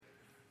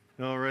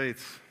All right.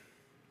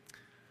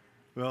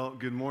 Well,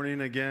 good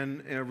morning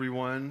again,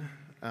 everyone.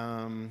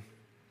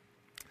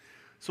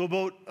 So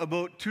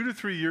about 2 to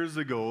 3 years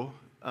ago,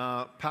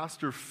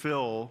 Pastor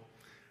Phil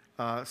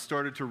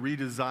started to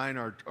redesign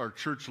our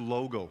church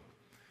logo,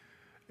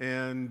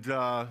 and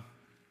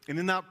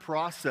in that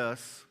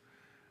process,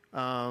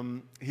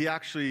 he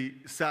actually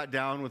sat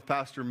down with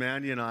Pastor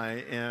Mandy and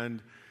I,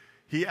 and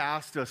he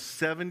asked us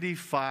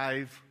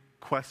 75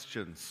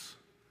 questions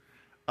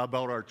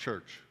about our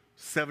church.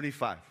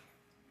 75.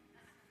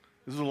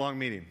 This was a long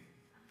meeting.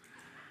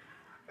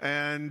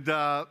 And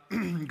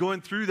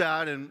going through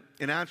that and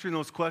answering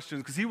those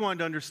questions, because he wanted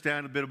to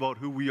understand a bit about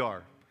who we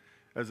are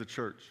as a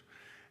church.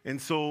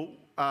 And so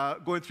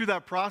going through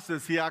that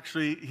process,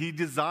 he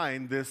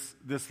designed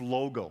this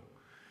logo.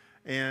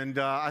 And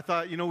I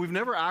thought, we've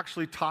never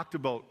actually talked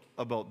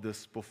about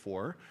this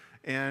before.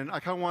 And I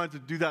kind of wanted to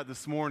do that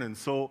this morning.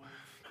 So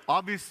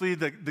obviously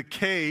the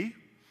K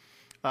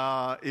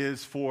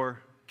is for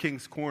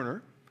King's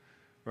Corner,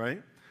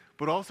 right?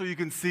 But also you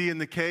can see in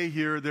the K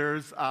here,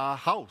 there's a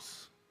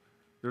house.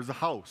 There's a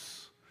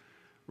house,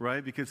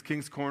 right? Because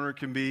King's Corner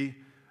can be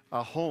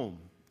a home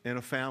and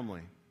a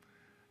family.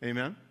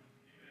 Amen?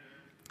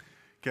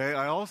 Okay,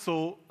 I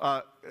also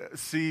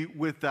see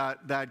with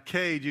that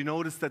K, do you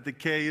notice that the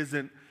K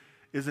isn't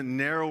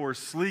narrow or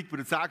sleek, but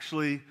it's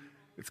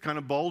kind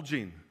of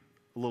bulging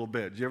a little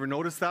bit. Did you ever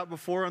notice that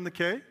before on the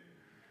K?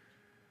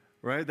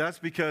 Right? That's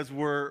because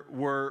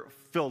we're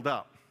filled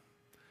up.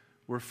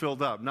 We're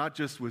filled up, not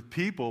just with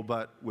people,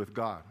 but with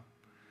God,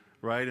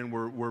 right? And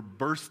we're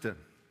bursting.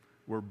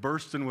 We're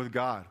bursting with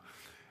God.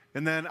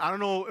 And then, I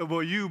don't know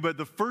about you, but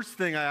the first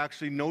thing I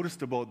actually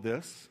noticed about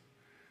this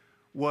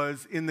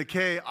was in the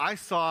K, I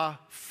saw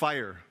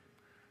fire.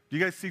 Do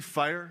you guys see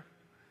fire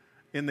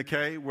in the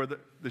K? Where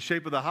the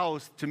shape of the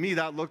house, to me,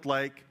 that looked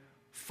like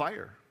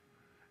fire.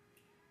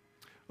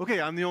 Okay,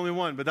 I'm the only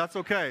one, but that's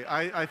okay.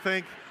 I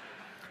think...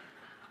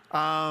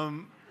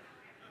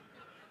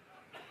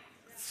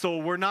 So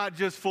we're not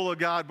just full of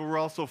God, but we're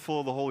also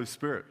full of the Holy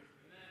Spirit.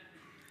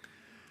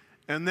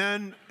 And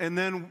then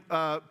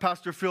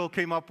Pastor Phil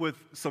came up with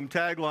some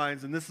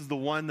taglines, and this is the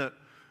one that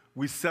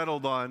we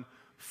settled on: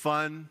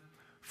 fun,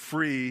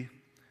 free,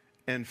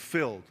 and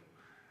filled.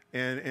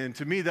 And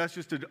to me, that's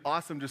just an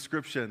awesome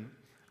description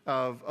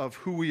of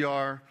who we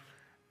are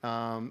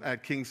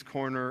at King's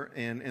Corner,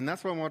 and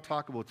that's what I want to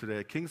talk about today.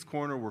 At King's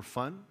Corner, we're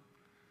fun.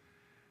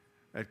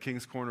 At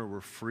King's Corner,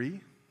 we're free.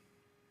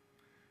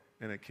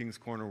 And at King's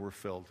Corner, we're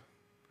filled.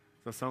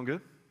 Does that sound good?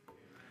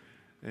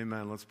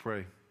 Amen. Let's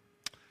pray.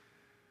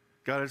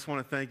 God, I just want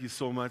to thank you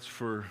so much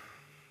for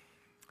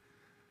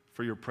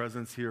your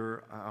presence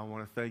here. I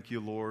want to thank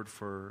you, Lord,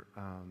 for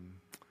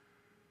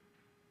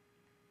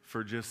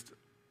just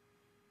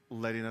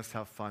letting us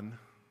have fun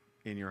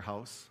in your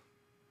house.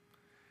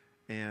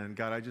 And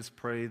God, I just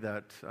pray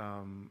that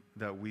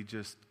we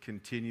just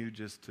continue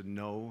just to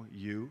know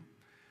you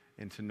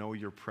and to know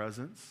your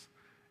presence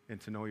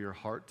and to know your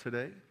heart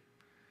today.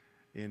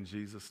 In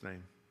Jesus'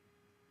 name.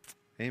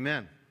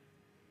 Amen.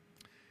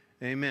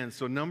 Amen.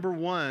 So number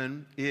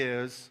one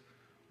is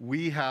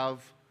we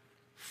have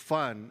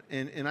fun.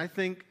 And I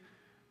think,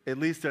 at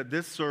least at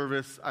this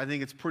service, I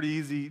think it's pretty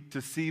easy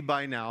to see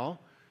by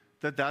now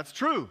that that's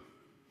true.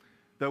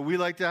 That we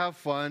like to have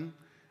fun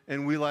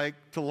and we like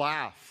to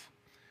laugh.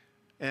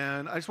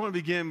 And I just want to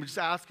begin by just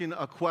asking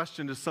a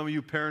question to some of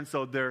you parents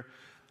out there.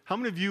 How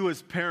many of you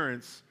as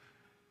parents,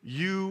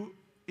 you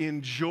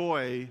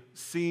enjoy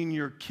seeing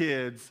your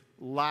kids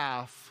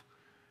laugh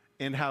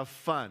and have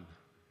fun?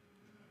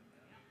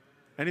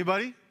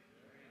 Anybody?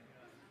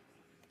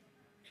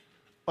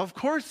 Of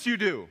course you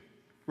do,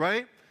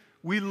 right?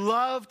 We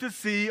love to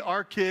see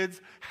our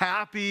kids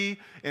happy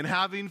and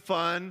having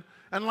fun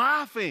and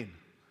laughing,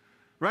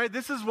 right?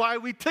 This is why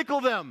we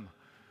tickle them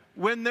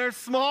when they're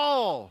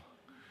small,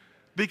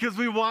 because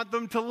we want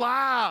them to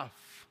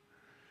laugh.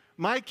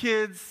 My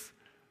kids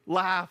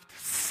laughed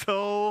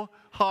so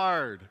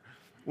hard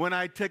when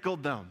I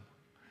tickled them.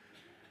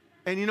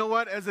 And you know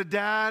what? As a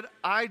dad,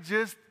 I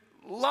just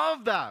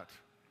love that.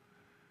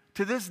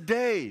 To this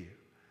day,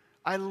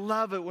 I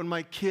love it when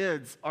my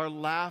kids are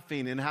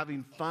laughing and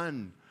having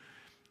fun.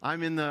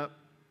 I'm in the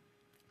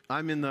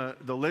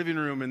living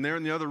room, and they're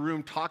in the other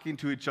room talking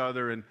to each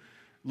other and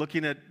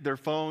looking at their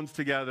phones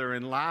together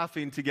and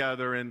laughing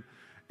together, and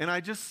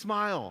I just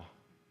smile.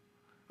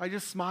 I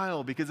just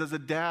smile because as a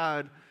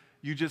dad,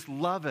 you just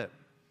love it.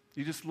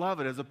 You just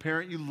love it. As a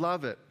parent, you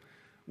love it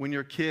when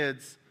your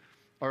kids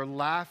are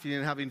laughing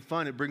and having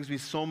fun. It brings me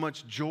so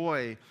much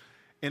joy.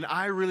 And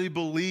I really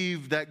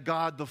believe that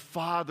God the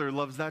Father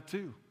loves that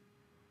too.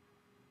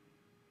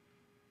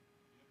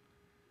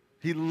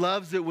 He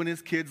loves it when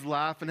his kids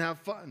laugh and have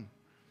fun.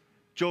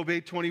 Job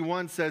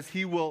 8:21 says,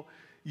 he will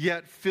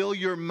yet fill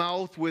your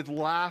mouth with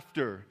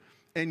laughter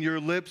and your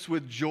lips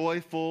with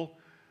joyful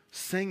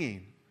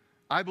singing.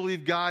 I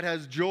believe God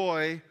has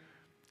joy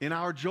in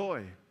our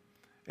joy.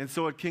 And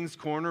so at King's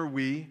Corner,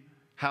 we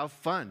have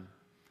fun.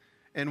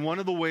 And one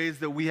of the ways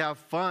that we have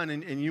fun,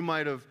 and you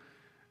might have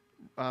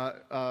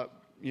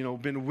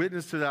been a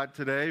witness to that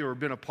today or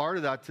been a part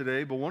of that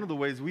today, but one of the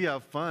ways we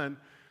have fun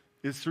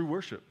is through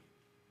worship.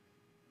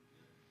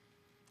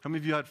 How many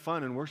of you had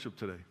fun in worship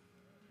today?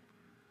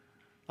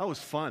 That was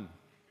fun.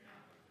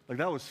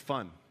 That was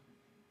fun.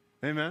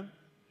 Amen?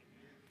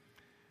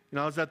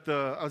 I was at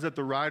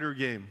the Rider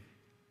game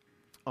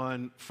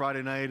on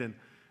Friday night,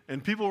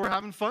 and people were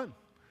having fun.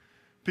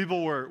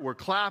 People were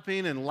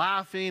clapping and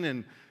laughing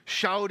and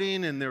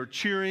shouting, and they were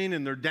cheering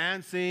and they're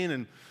dancing,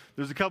 and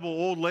there's a couple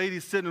old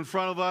ladies sitting in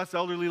front of us,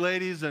 elderly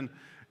ladies, and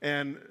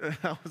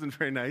that wasn't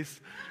very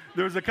nice.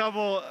 There was a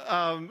couple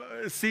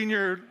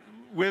senior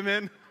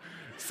women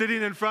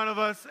sitting in front of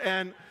us,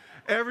 and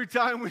every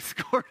time we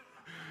scored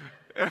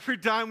a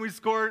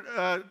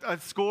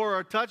score or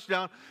a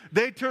touchdown,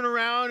 they'd turn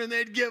around and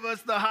they'd give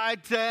us the high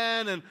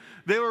 10, and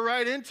they were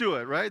right into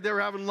it, right? They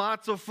were having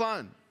lots of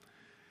fun.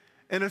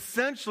 And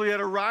essentially at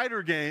a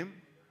Rider game,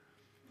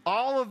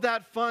 all of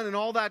that fun and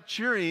all that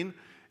cheering,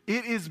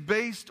 it is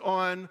based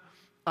on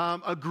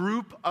a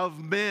group of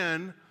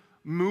men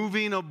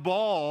moving a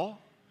ball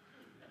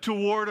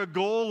toward a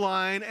goal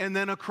line and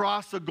then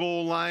across a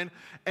goal line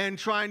and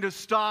trying to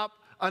stop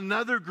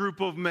another group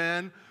of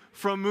men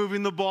from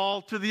moving the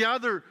ball to the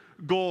other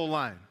goal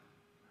line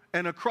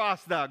and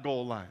across that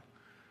goal line.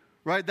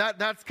 Right?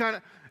 That's kind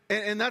of,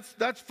 and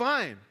that's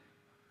fine.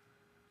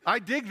 I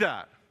dig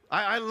that.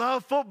 I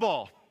love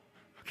football.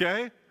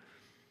 Okay?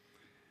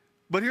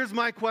 But here's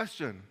my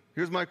question.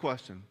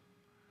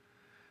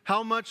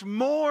 How much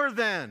more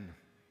then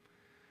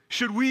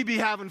should we be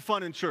having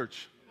fun in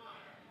church?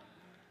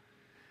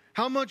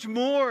 How much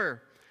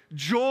more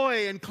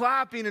joy and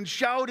clapping and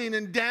shouting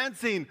and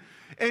dancing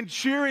and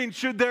cheering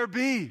should there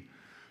be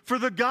for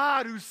the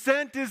God who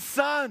sent His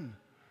Son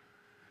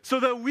so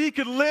that we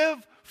could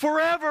live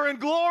forever in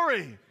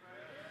glory?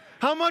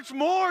 How much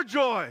more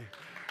joy?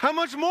 How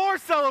much more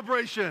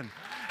celebration?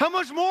 How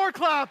much more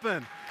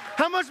clapping?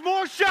 How much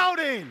more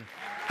shouting?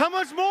 How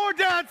much more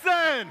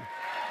dancing?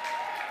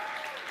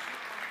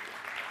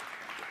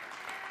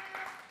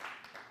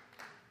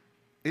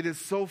 It is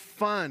so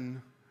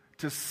fun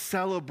to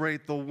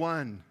celebrate the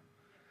one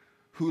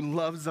who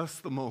loves us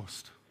the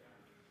most.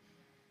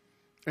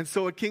 And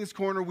so at King's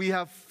Corner, we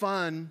have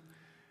fun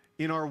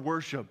in our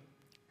worship.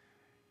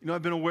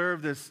 I've been aware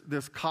of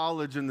this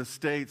college in the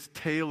States,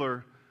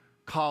 Taylor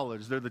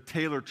College. They're the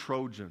Taylor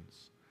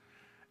Trojans.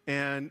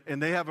 And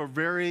they have a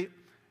very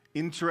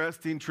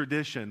interesting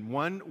tradition.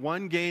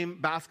 One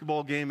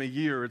basketball game a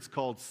year, it's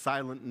called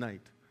Silent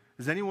Night.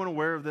 Is anyone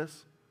aware of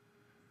this?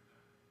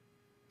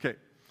 Okay.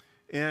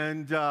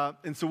 And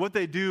so what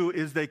they do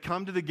is they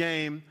come to the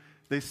game,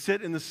 they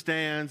sit in the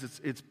stands,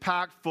 it's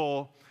packed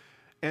full,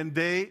 and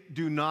they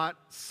do not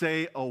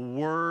say a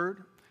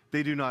word.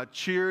 They do not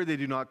cheer, they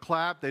do not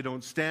clap, they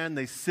don't stand.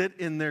 They sit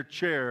in their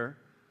chair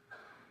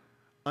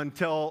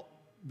until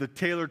the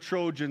Taylor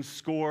Trojans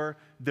score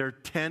their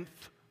 10th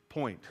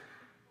point.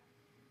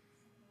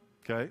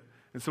 Okay?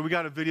 And so we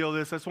got a video of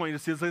this. I just want you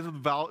to see this.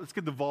 Let's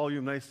get the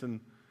volume nice and...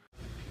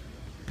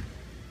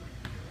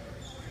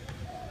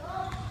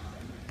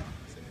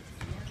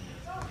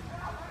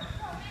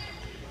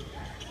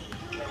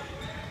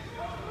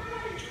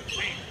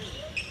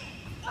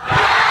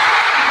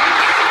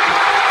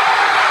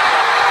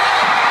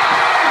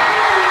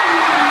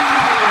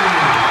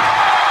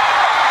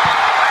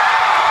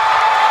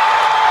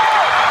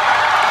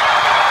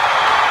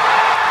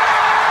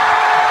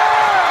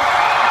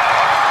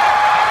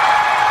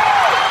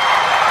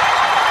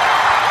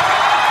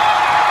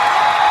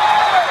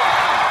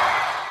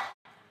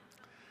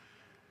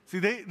 See,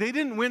 they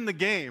didn't win the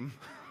game.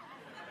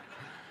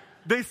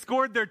 They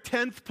scored their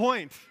 10th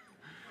point.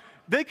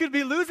 They could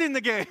be losing the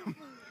game.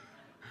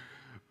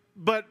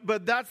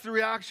 But that's the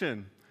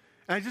reaction.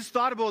 And I just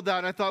thought about that,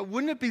 and I thought,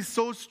 wouldn't it be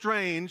so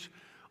strange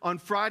on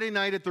Friday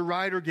night at the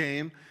Rider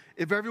game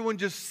if everyone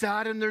just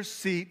sat in their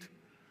seat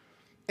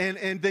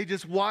and they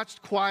just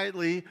watched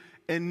quietly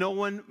and no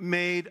one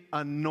made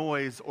a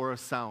noise or a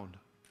sound?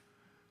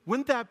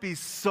 Wouldn't that be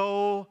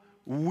so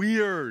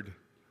weird?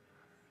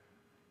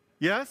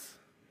 Yes?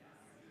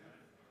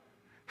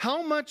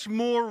 How much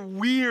more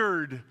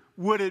weird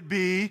would it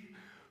be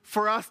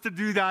for us to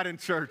do that in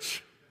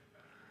church?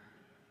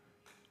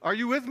 Are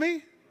you with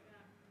me?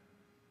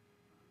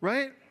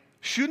 Right?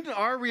 Shouldn't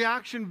our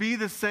reaction be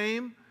the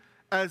same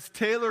as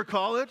Taylor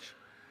College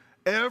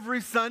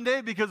every Sunday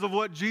because of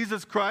what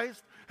Jesus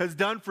Christ has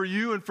done for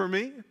you and for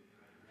me?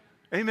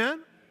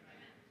 Amen?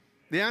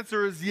 The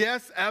answer is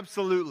yes,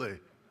 absolutely.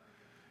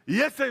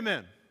 Yes,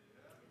 amen.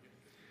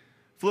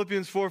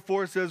 Philippians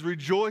 4:4 says,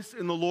 "Rejoice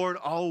in the Lord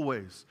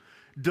always.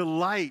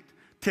 Delight,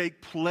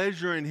 take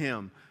pleasure in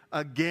Him.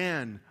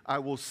 Again, I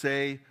will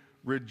say,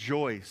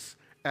 rejoice."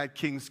 At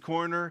King's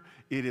Corner,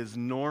 it is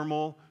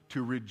normal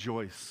to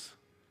rejoice.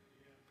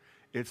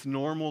 It's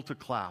normal to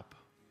clap.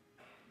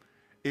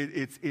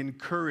 It's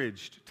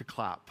encouraged to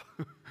clap.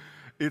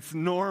 It's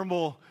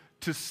normal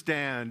to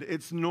stand.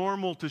 It's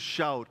normal to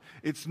shout.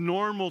 It's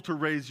normal to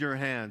raise your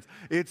hands.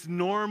 It's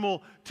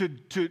normal to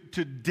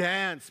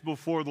dance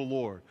before the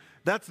Lord.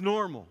 That's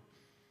normal.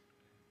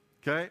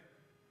 Okay?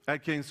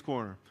 at King's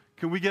Corner.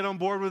 Can we get on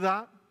board with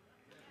that?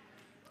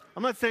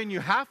 I'm not saying you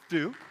have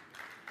to.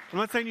 I'm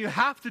not saying you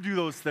have to do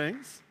those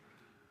things,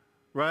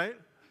 right?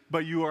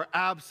 But you are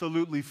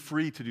absolutely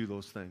free to do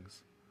those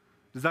things.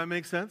 Does that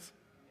make sense?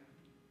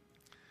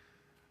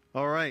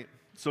 All right.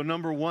 So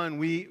number one,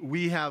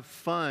 we have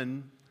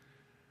fun.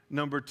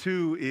 Number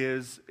two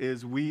is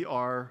we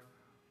are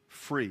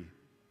free.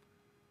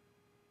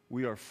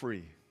 We are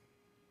free.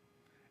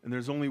 And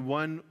there's only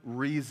one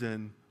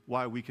reason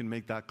why we can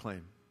make that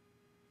claim.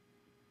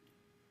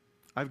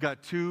 I've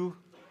got two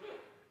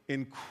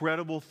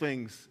incredible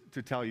things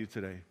to tell you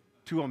today.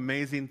 Two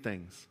amazing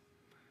things.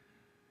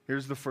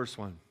 Here's the first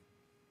one.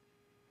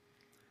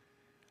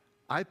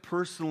 I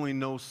personally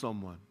know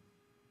someone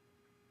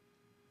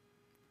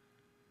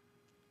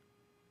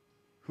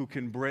who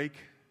can break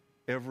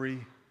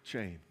every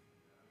chain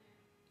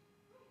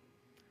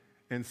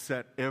and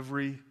set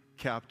every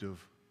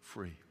captive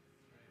free.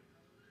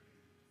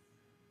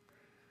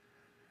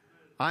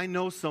 I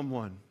know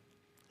someone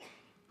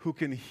who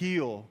can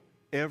heal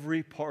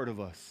every part of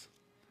us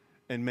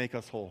and make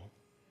us whole.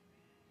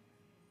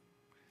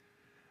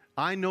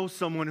 I know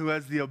someone who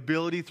has the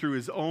ability through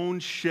his own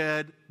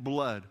shed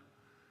blood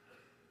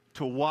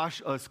to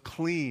wash us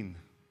clean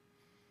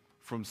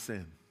from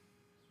sin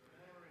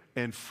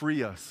and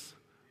free us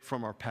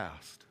from our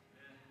past.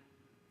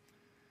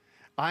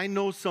 I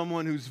know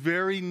someone whose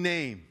very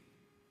name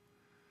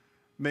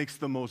makes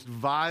the most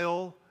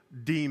vile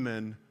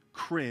demon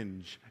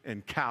cringe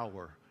and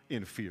cower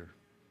in fear.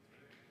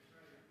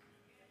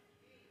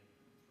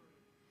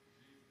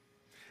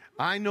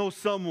 I know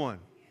someone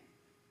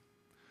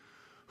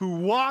who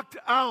walked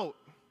out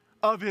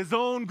of his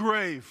own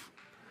grave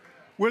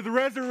with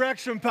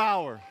resurrection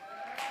power.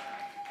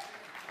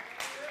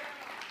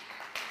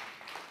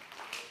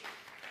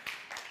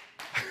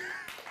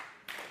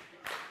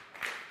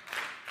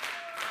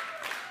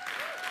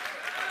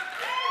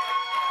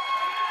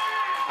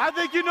 I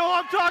think you know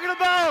what I'm talking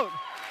about.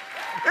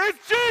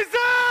 It's Jesus!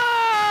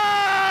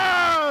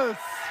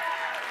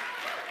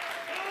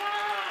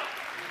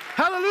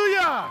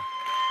 Hallelujah!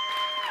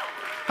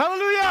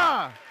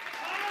 Hallelujah!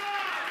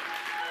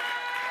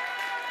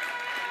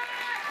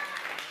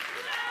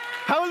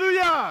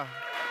 Hallelujah!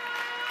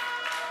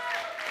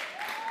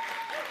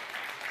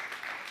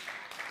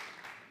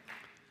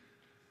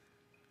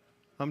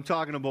 I'm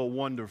talking about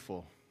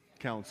wonderful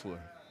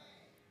Counselor,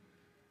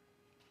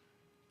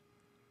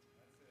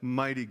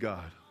 mighty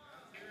God,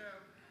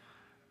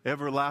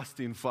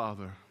 everlasting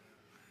Father,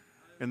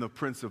 and the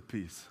Prince of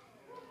Peace.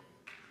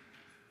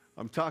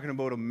 I'm talking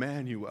about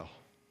Emmanuel,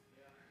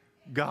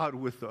 God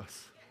with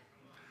us.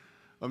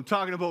 I'm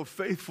talking about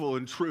faithful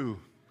and true,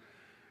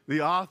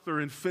 the author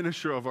and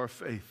finisher of our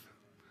faith,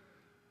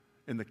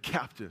 and the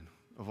captain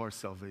of our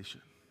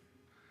salvation.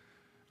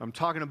 I'm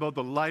talking about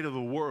the light of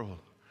the world,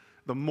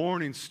 the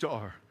morning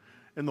star,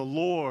 and the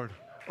Lord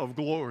of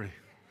glory.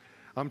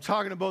 I'm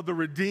talking about the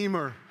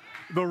Redeemer,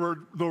 the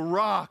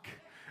rock,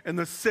 and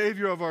the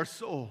Savior of our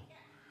soul.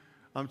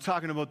 I'm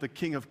talking about the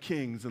King of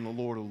Kings and the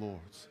Lord of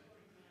Lords.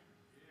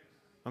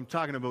 I'm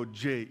talking about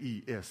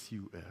Jesus.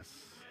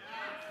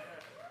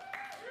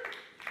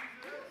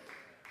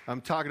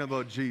 I'm talking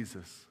about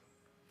Jesus.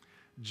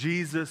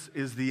 Jesus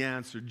is the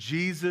answer.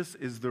 Jesus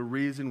is the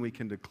reason we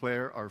can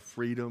declare our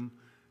freedom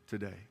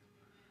today.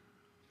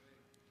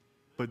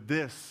 But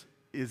this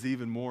is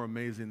even more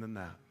amazing than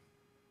that.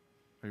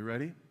 Are you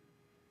ready?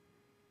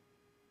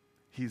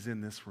 He's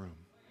in this room.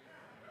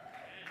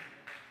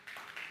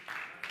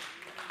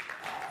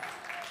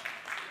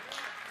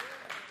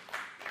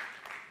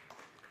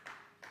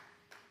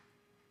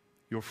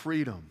 Your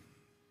freedom,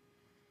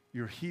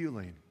 your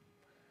healing,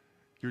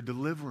 your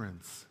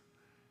deliverance,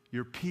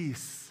 your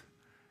peace,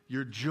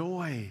 your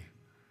joy,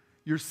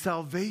 your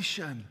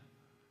salvation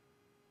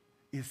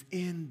is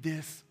in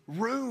this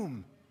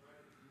room.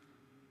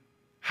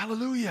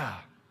 Hallelujah.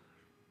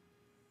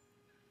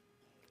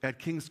 At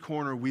King's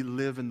Corner, we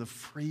live in the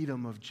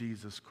freedom of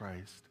Jesus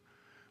Christ.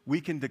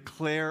 We can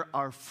declare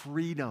our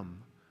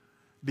freedom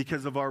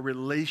because of our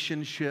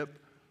relationship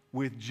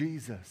with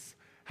Jesus.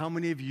 How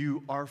many of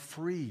you are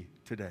free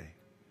today?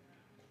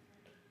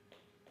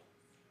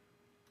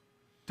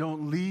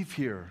 Don't leave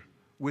here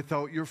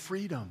without your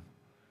freedom.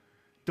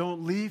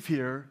 Don't leave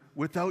here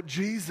without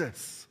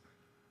Jesus.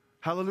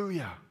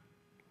 Hallelujah.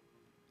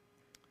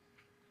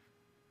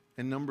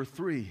 And number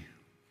 3,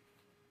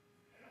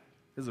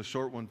 this is a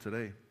short one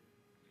today.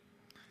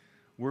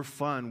 We're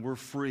fun, we're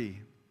free.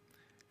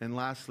 And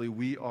lastly,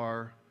 we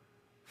are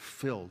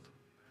filled.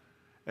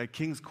 At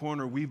King's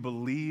Corner, we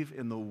believe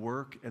in the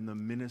work and the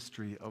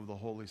ministry of the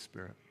Holy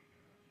Spirit.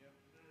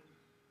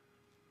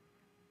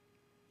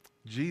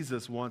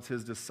 Jesus wants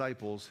his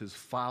disciples, his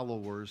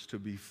followers, to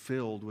be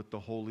filled with the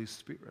Holy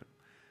Spirit.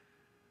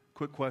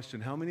 Quick question,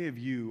 how many of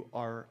you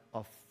are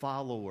a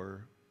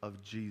follower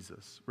of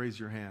Jesus? Raise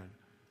your hand.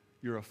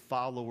 You're a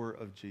follower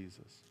of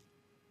Jesus.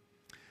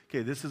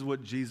 Okay, this is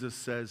what Jesus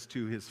says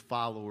to his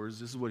followers.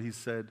 This is what he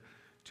said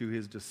to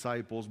his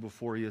disciples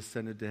before he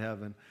ascended to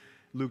heaven.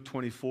 Luke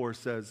 24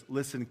 says,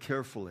 "Listen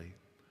carefully.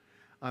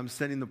 I'm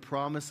sending the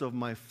promise of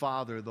my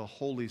Father, the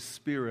Holy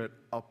Spirit,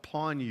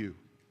 upon you.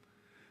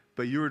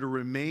 But you are to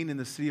remain in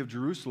the city of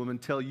Jerusalem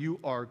until you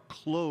are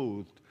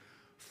clothed,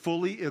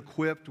 fully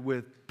equipped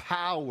with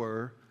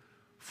power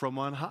from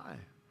on high.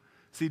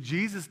 See,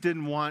 Jesus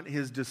didn't want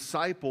his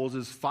disciples,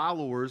 his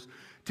followers,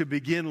 to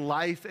begin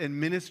life and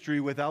ministry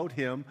without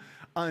him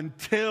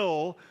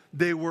until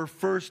they were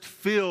first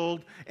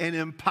filled and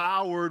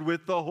empowered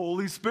with the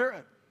Holy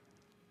Spirit.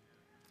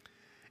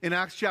 In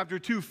Acts chapter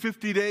 2,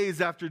 50 days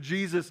after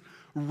Jesus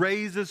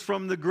raises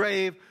from the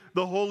grave,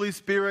 the Holy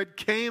Spirit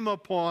came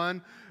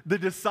upon the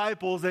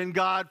disciples and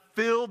God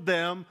filled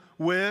them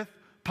with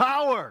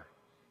power.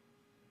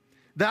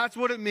 That's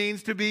what it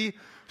means to be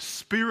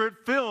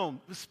spirit-filled.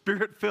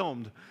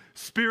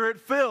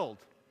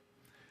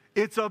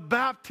 It's a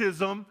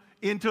baptism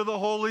into the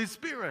Holy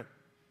Spirit.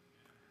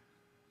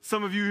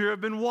 Some of you here have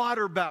been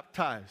water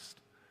baptized.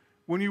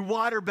 When you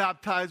water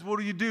baptize, what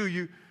do?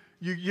 You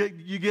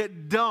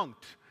get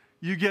dunked.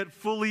 You get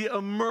fully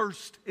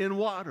immersed in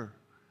water.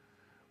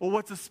 Well,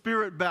 what's a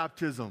spirit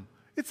baptism?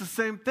 It's the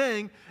same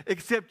thing,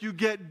 except you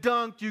get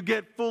dunked, you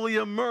get fully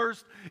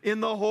immersed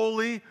in the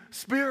Holy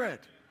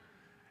Spirit.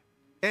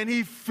 And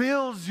he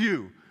fills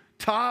you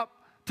top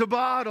to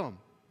bottom.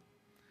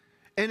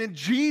 And in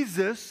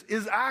Jesus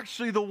is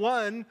actually the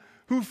one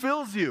who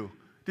fills you.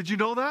 Did you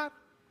know that?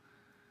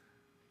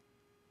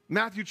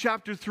 Matthew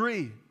chapter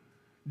 3,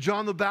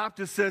 John the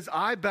Baptist says,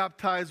 I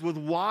baptize with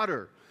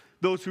water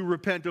those who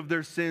repent of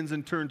their sins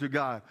and turn to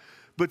God.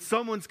 But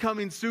someone's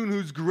coming soon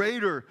who's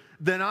greater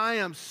than I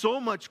am,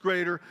 so much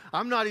greater,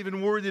 I'm not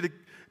even worthy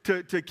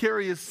to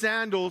carry his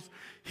sandals.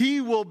 He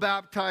will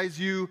baptize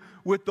you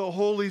with the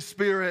Holy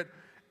Spirit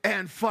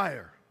and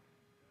fire.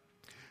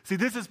 See,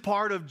 this is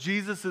part of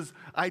Jesus'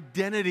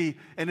 identity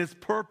and his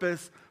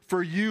purpose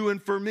for you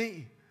and for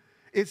me.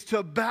 It's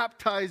to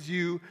baptize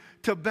you,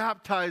 to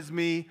baptize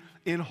me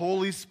in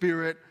Holy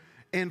Spirit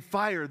and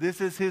fire.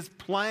 This is his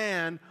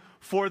plan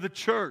for the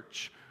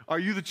church. Are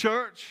you the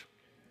church?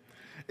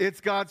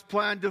 It's God's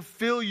plan to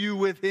fill you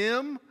with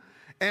him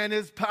and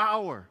his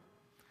power.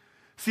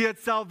 See, at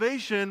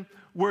salvation,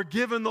 we're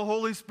given the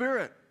Holy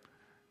Spirit.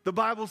 The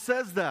Bible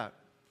says that,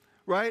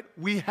 right?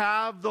 We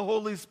have the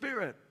Holy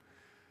Spirit.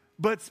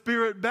 But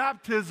spirit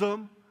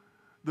baptism,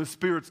 the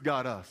Spirit's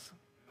got us.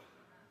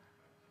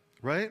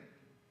 Right?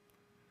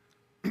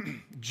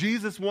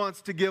 Jesus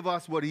wants to give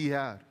us what he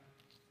had.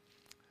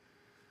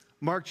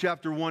 Mark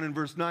chapter 1 and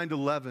verse 9 to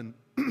 11.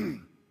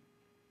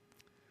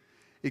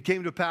 It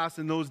came to pass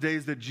in those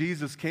days that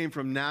Jesus came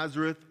from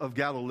Nazareth of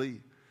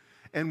Galilee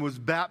and was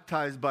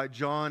baptized by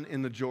John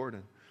in the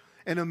Jordan.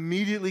 And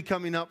immediately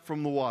coming up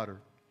from the water,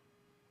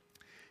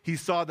 he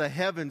saw the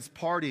heavens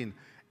parting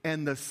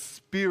and the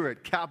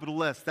Spirit,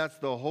 capital S, that's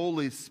the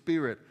Holy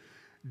Spirit,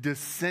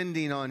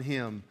 descending on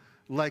him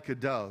like a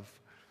dove.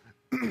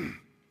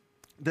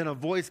 Then a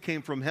voice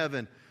came from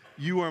heaven,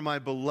 you are my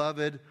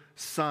beloved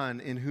Son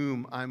in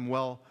whom I'm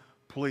well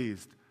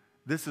pleased.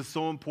 This is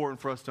so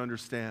important for us to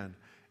understand.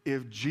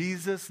 If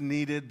Jesus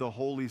needed the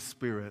Holy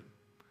Spirit,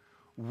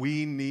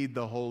 we need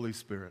the Holy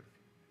Spirit.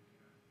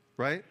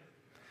 Right?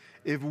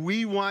 If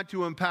we want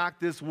to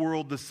impact this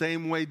world the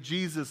same way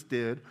Jesus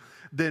did,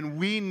 then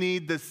we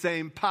need the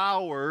same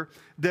power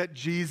that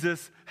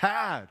Jesus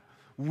had.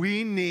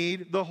 We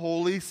need the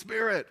Holy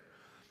Spirit.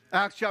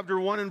 Acts chapter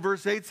 1 and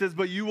verse 8 says,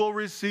 but you will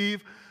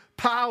receive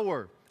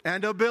power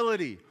and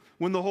ability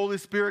when the Holy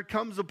Spirit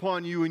comes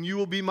upon you, and you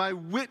will be my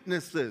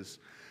witnesses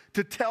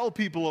to tell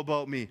people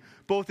about me,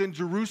 both in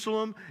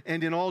Jerusalem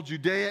and in all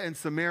Judea and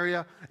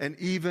Samaria, and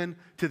even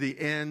to the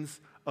ends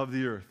of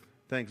the earth.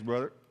 Thanks,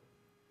 brother.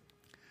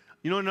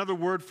 You know, another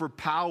word for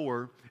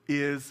power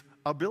is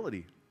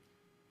ability.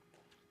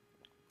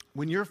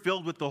 When you're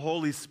filled with the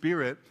Holy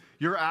Spirit,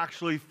 you're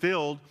actually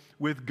filled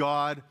with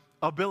God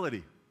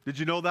ability. Did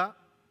you know that?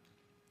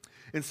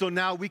 And so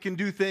now we can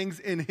do things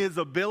in his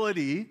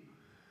ability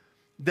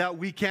that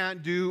we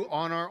can't do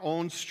on our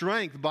own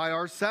strength by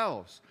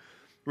ourselves.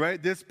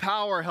 Right? This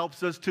power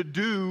helps us to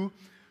do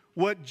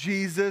what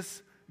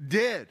Jesus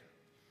did.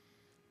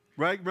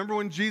 Right? Remember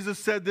when Jesus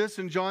said this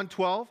in John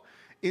 12?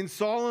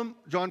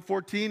 John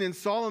 14, in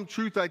solemn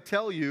truth I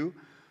tell you,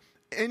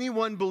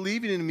 anyone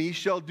believing in me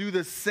shall do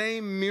the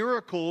same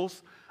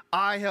miracles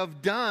I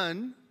have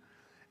done,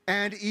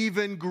 and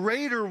even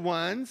greater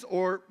ones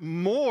or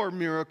more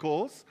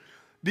miracles,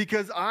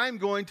 because I'm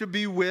going to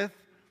be with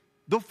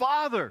the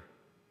Father.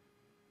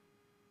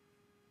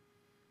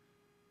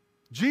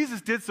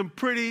 Jesus did some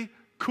pretty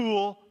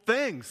cool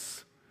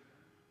things.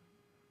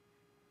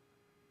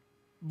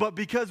 But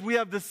because we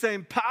have the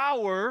same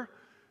power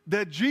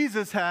that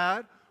Jesus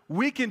had,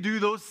 we can do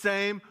those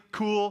same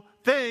cool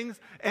things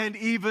and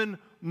even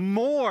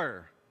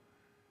more.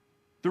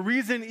 The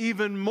reason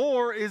even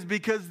more is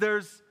because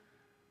there's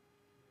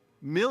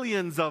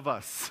millions of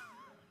us,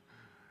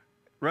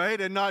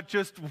 right? And not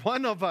just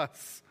one of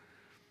us.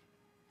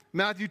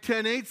 Matthew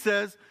 10:8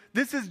 says,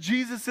 this is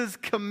Jesus'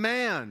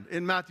 command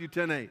in Matthew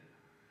 10:8.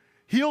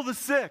 Heal the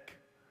sick,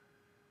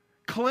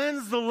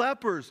 cleanse the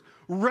lepers,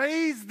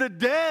 raise the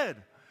dead,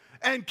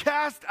 and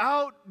cast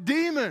out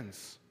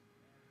demons.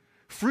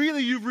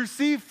 Freely you've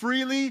received,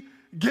 freely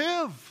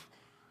give.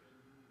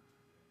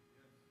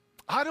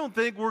 I don't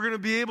think we're going to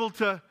be able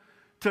to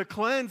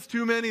cleanse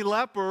too many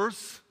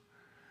lepers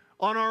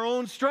on our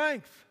own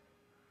strength.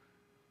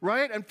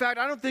 Right? In fact,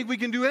 I don't think we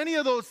can do any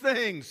of those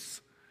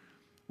things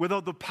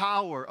without the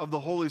power of the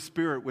Holy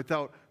Spirit,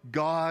 without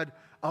God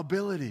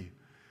ability.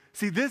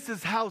 See, this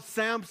is how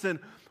Samson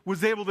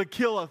was able to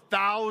kill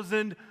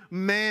 1,000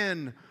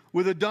 men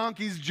with a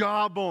donkey's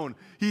jawbone.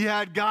 He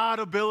had God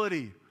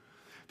ability.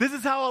 This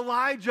is how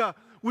Elijah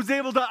was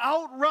able to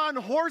outrun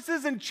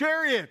horses and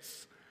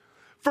chariots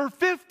for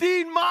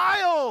 15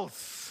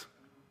 miles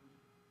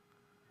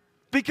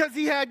because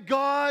he had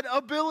God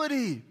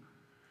ability.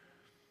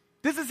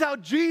 This is how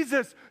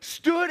Jesus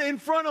stood in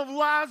front of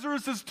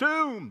Lazarus'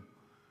 tomb.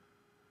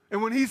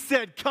 And when he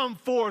said, "Come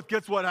forth,"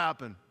 guess what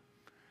happened?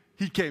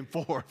 He came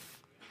forth.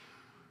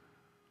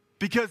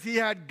 Because he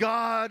had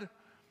God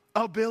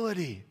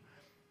ability.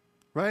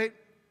 Right?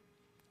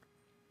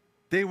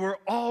 They were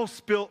all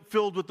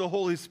filled with the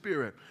Holy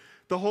Spirit.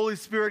 The Holy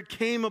Spirit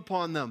came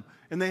upon them,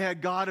 and they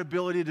had God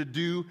ability to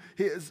do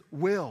his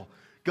will.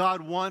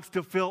 God wants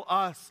to fill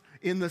us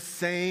in the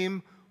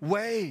same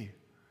way.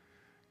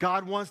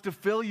 God wants to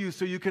fill you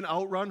so you can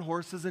outrun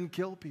horses and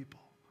kill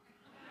people.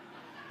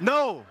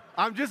 No,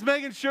 I'm just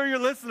making sure you're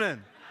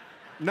listening.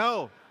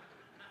 No,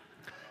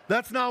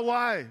 that's not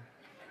why.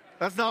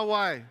 That's not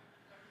why.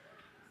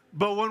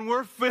 But when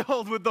we're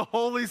filled with the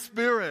Holy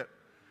Spirit,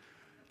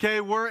 okay,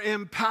 we're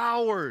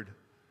empowered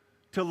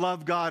to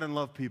love God and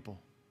love people.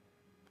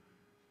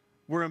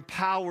 We're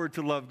empowered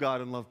to love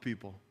God and love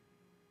people.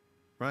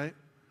 Right?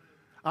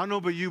 I don't know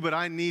about you, but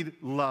I need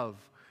love.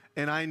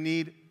 And I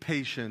need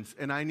patience,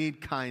 and I need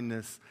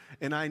kindness,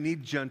 and I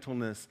need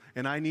gentleness,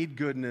 and I need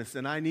goodness,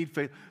 and I need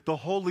faith. The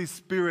Holy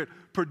Spirit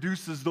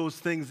produces those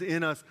things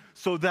in us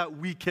so that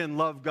we can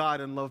love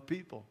God and love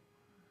people.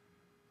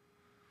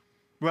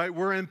 Right?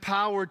 We're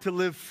empowered to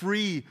live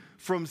free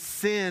from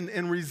sin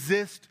and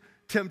resist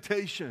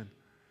temptation.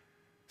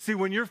 See,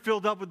 when you're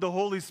filled up with the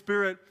Holy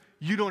Spirit,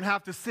 you don't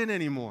have to sin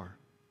anymore.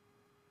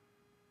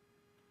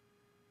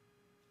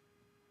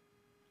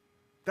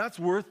 That's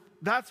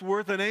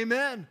worth an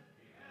amen.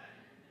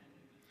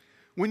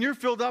 When you're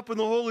filled up with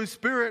the Holy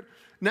Spirit,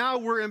 now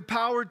we're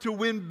empowered to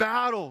win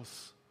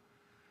battles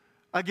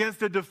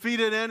against a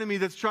defeated enemy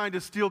that's trying to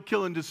steal,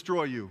 kill, and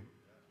destroy you.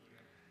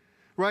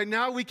 Right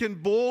now we can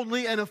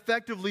boldly and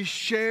effectively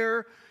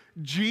share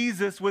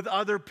Jesus with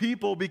other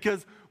people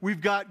because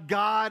we've got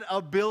God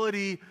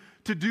ability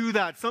to do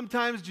that.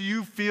 Sometimes do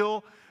you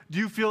feel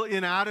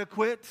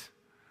inadequate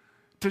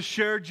to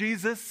share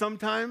Jesus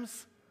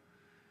sometimes?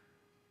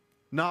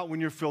 Not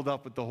when you're filled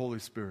up with the Holy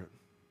Spirit.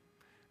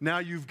 Now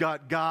you've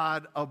got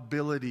God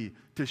ability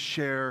to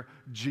share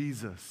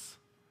Jesus.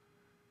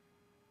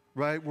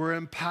 Right? We're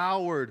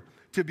empowered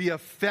to be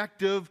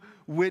effective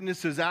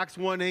witnesses. Acts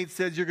 1:8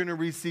 says you're going to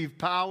receive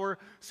power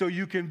so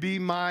you can be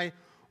my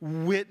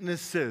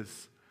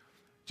witnesses.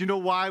 Do you know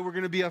why we're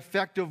going to be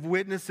effective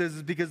witnesses?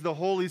 It's because the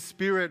Holy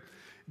Spirit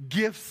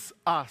gifts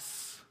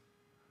us.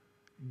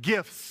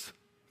 Gifts.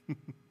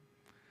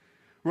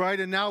 Right?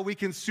 And now we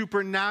can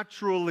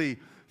supernaturally,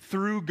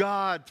 through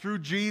God, through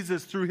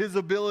Jesus, through his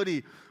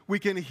ability, we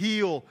can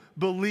heal,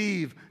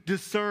 believe,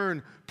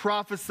 discern,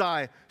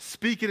 prophesy,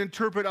 speak and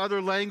interpret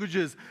other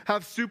languages,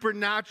 have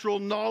supernatural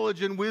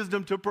knowledge and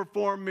wisdom to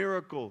perform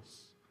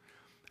miracles.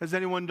 Has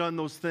anyone done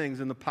those things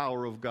in the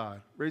power of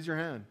God? Raise your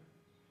hand.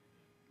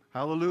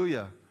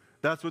 Hallelujah.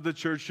 That's what the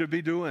church should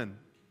be doing.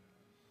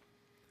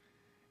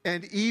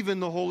 And even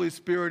the Holy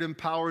Spirit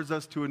empowers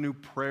us to a new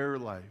prayer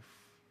life.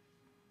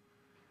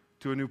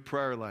 To a new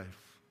prayer life.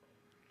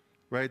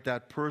 Right?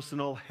 That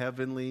personal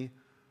heavenly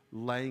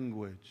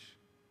language.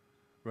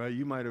 Right?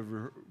 You might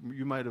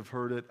have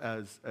heard it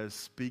as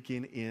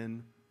speaking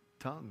in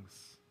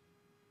tongues.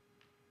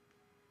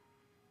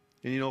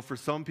 And you know, for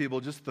some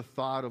people, just the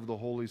thought of the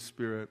Holy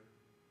Spirit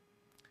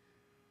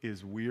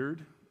is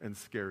weird and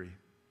scary.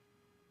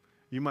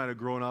 You might have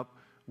grown up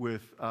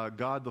with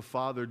God the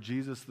Father,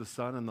 Jesus the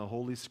Son, and the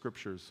Holy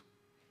Scriptures.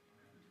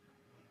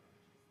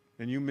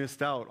 And you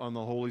missed out on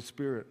the Holy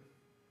Spirit.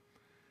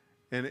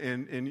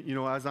 And you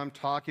know, as I'm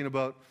talking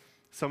about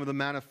some of the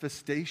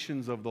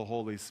manifestations of the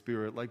Holy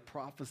Spirit, like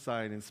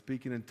prophesying and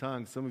speaking in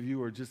tongues, some of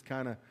you are just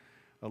kind of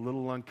a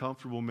little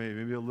uncomfortable,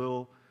 maybe a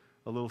little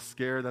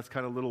scared. That's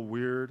kind of a little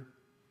weird.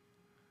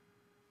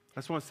 I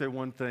just want to say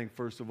one thing,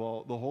 first of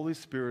all. The Holy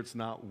Spirit's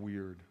not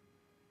weird.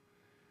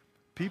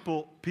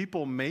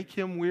 People make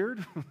him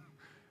weird.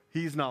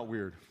 He's not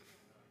weird.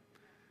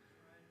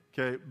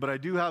 Okay, but I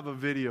do have a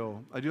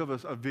video. I do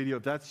have a video.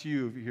 If that's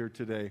you here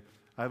today,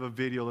 I have a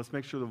video. Let's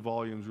make sure the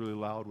volume's really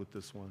loud with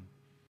this one.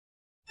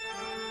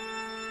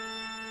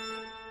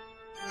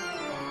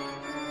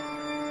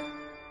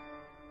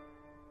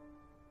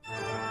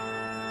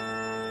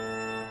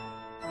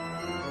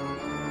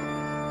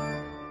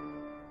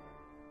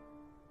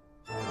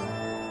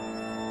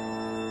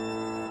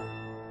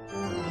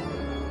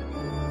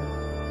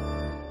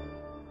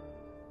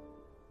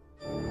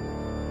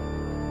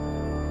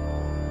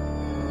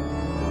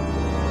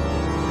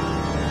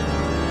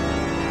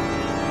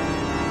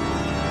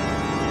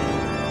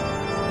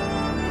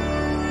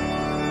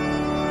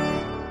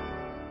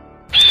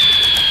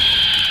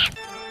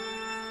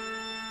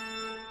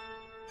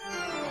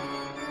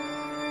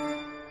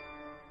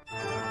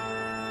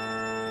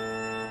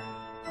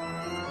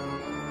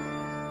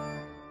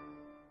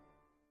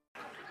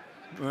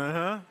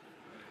 Uh-huh.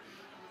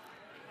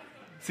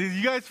 See,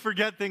 you guys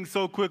forget things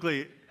so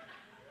quickly.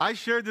 I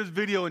shared this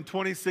video in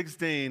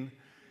 2016,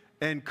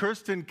 and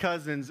Kirsten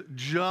Cousins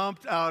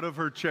jumped out of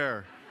her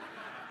chair.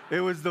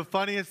 It was the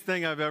funniest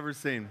thing I've ever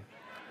seen.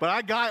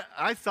 But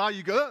I saw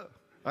you go.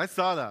 I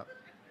saw that.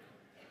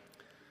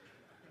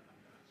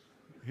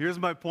 Here's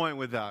my point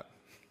with that.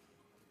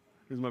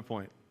 Here's my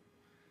point.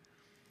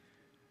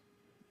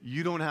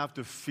 You don't have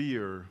to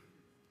fear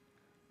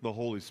the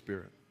Holy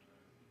Spirit.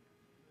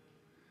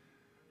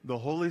 The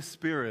Holy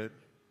Spirit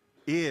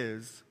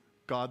is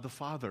God the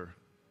Father.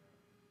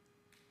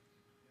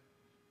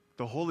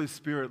 The Holy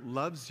Spirit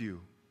loves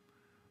you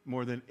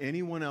more than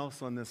anyone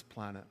else on this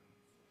planet.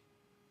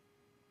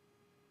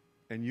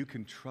 And you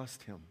can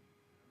trust Him.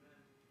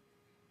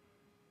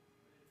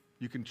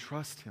 You can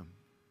trust Him.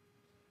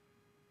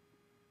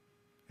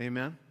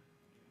 Amen?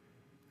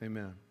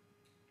 Amen.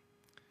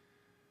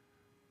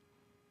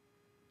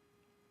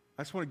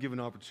 I just want to give an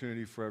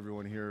opportunity for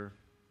everyone here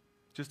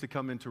just to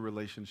come into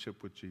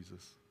relationship with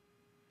Jesus.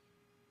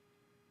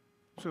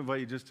 I just want to invite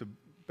you just to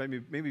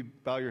maybe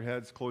bow your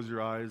heads, close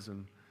your eyes,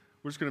 and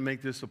we're just going to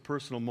make this a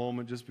personal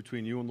moment just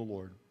between you and the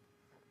Lord.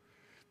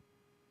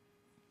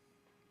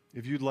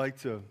 If you'd like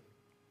to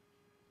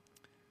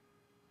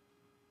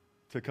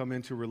come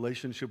into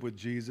relationship with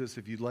Jesus,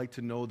 if you'd like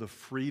to know the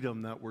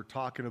freedom that we're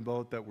talking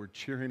about, that we're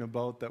cheering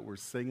about, that we're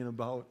singing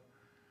about,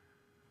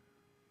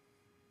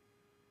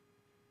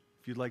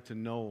 if you'd like to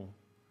know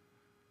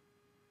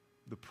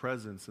the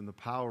presence and the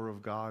power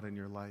of God in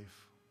your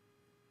life,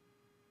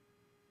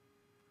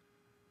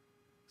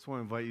 I just want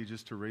to invite you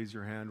just to raise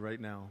your hand right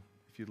now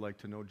if you'd like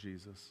to know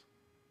Jesus.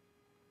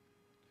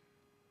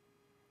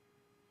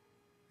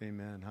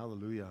 Amen.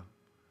 Hallelujah.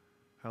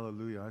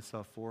 Hallelujah. I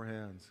saw 4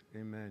 hands.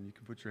 Amen. You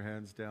can put your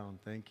hands down.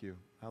 Thank you.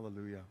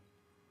 Hallelujah.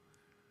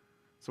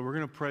 So we're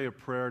going to pray a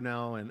prayer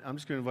now, and I'm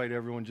just going to invite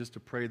everyone just to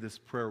pray this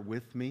prayer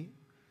with me.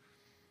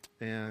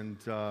 And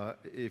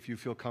if you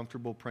feel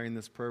comfortable praying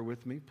this prayer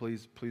with me,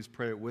 please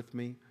pray it with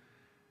me,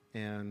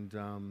 and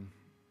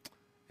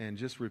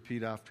just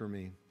repeat after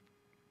me.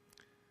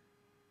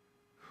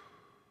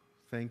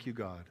 Thank you,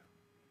 God,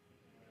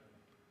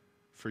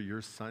 for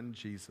your Son,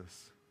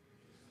 Jesus.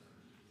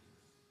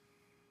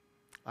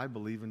 I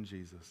believe in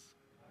Jesus.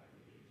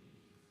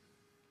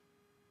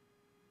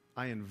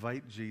 I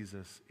invite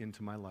Jesus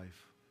into my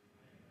life.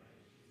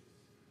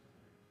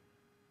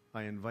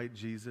 I invite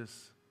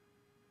Jesus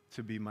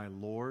to be my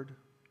Lord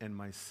and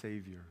my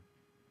Savior.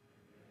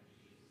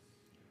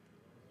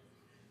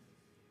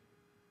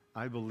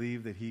 I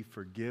believe that He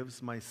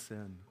forgives my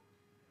sin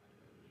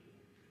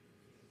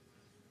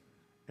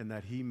and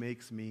that He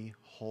makes me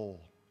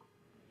whole.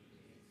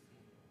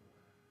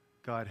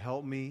 God,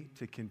 help me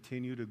to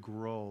continue to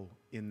grow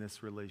in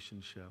this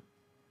relationship.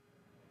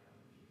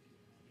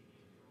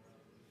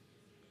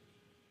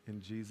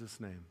 In Jesus'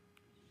 name.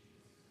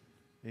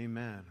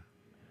 Amen.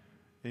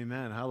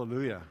 Amen.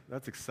 Hallelujah.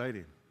 That's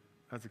exciting.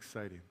 That's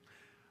exciting.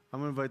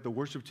 I'm going to invite the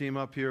worship team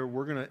up here.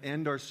 We're going to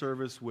end our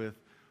service with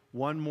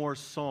one more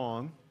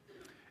song,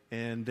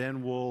 and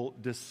then we'll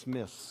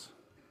dismiss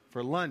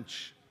for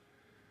lunch.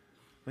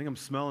 I think I'm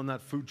smelling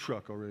that food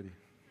truck already.